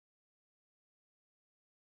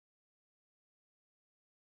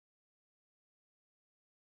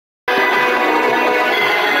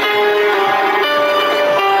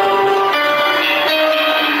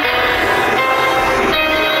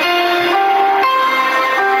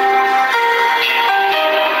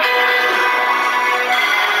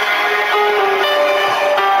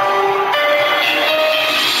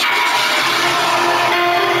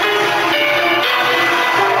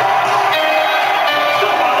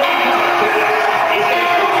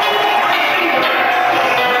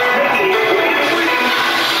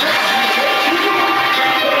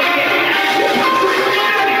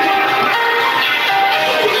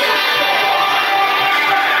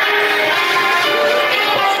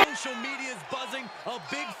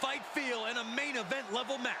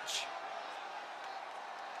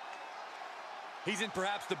He's in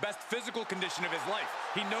perhaps the best physical condition of his life.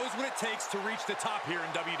 He knows what it takes to reach the top here in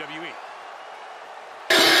WWE.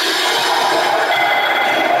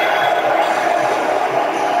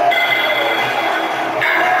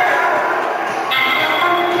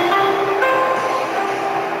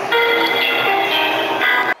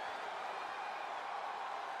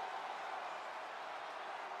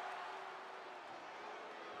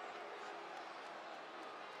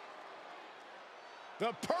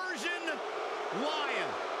 The Persian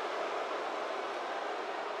Lion.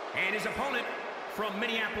 And his opponent from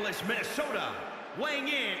Minneapolis, Minnesota, weighing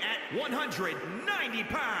in at 190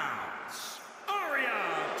 pounds,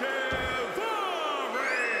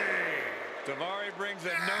 Daivari brings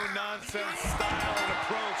a no-nonsense style and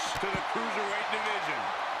approach to the cruiserweight division.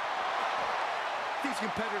 These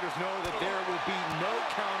competitors know that there will be no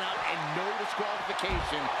count-out and no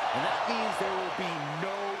disqualification, and that means there will be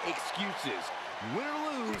no excuses. Win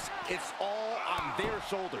or lose, it's all on their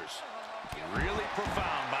shoulders. Really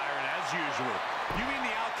profound, Byron, as usual. You mean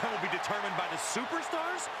the outcome will be determined by the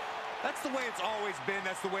superstars? That's the way it's always been.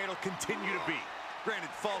 That's the way it'll continue to be. Granted,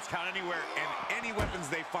 falls count anywhere, and any weapons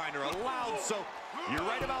they find are allowed, so you're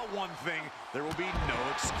right about one thing. There will be no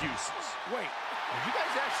excuses. Wait, did you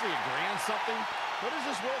guys actually agree on something? What is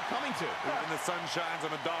this world coming to? Even the sun shines on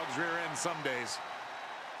a dog's rear end some days.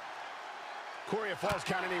 Corey, a Falls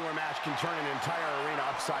Count Anywhere match can turn an entire arena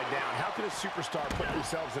upside down. How can a superstar put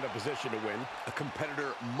themselves in a position to win? A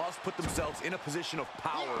competitor must put themselves in a position of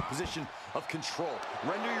power, a position of control.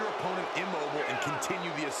 Render your opponent immobile and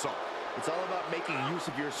continue the assault. It's all about making use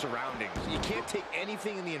of your surroundings. You can't take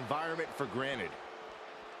anything in the environment for granted.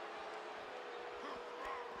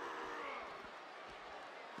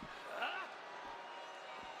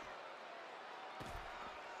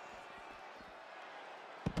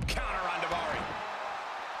 counter on Daivari.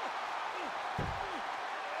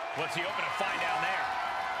 What's he open to find down there?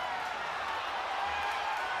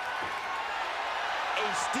 A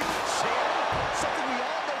steel chair, something we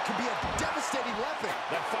all know can be a devastating weapon.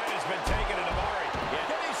 That fight has been taken to Daivari. Yeah.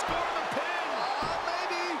 Can he score the pin?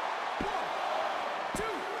 Maybe. 1, 2,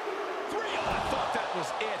 3. Oh, I thought that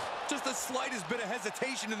was it. Just the slightest bit of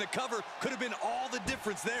hesitation in the cover could have been all the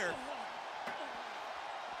difference there.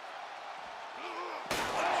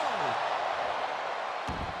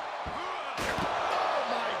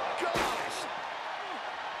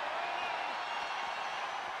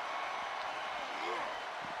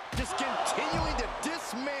 Just continuing to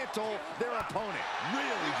dismantle their opponent.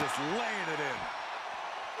 Really just laying it in.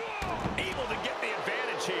 Able to get the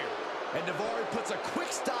advantage here. And Daivari puts a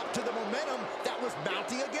quick stop to the momentum that was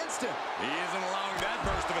mounting against him. He isn't allowing that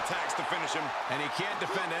burst of attacks to finish him. And he can't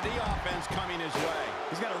defend any offense coming his way.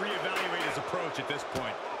 He's got to reevaluate his approach at this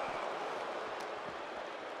point.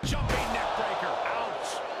 Jumping neck breaker.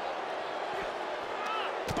 Ouch.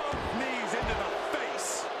 Both knees into the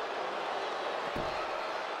face.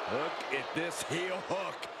 Look at this heel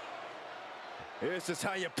hook. This is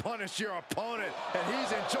how you punish your opponent, and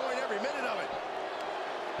he's enjoying every minute of it.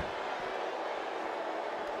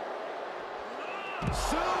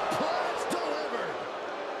 Suplex delivered.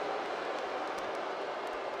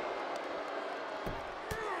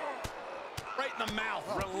 Right in the mouth.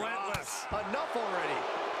 Relentless. Enough already.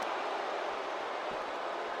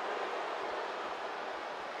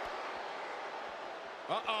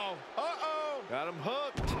 Uh-oh. Uh-oh. Got him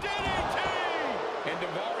hooked. DDT! And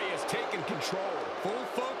Daivari has taken control. Full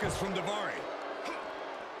focus from Daivari.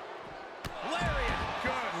 Lariat.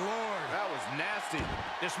 Good Lord. That was nasty.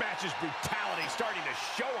 This match's brutality starting to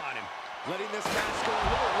show on him. Letting this match go a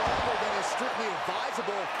little longer than is strictly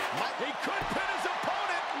advisable. He could pin his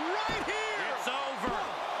opponent right here. It's over.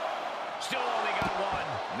 Still only got one.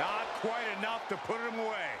 Not quite enough to put him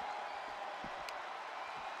away.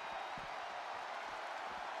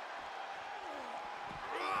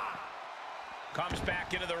 Comes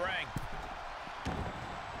back into the ring.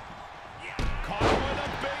 Caught with a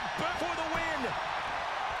big boot for the win.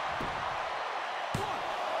 1,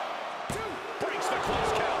 2. Breaks the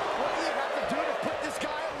close count. What do you have to do to put this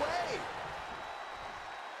guy away?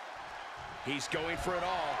 He's going for it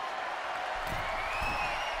all.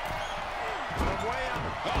 From way up.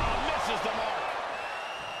 Oh, misses the mark.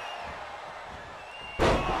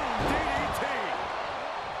 DDT.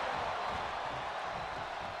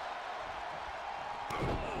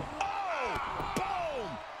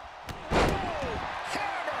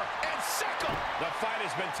 The fight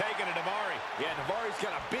has been taken to Daivari. Yeah, Daivari's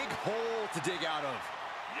got a big hole to dig out of.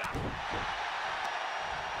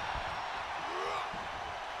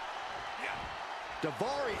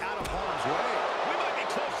 Daivari out of harm's way. We might be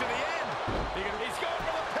close to the end. He's going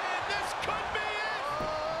for the pin. This could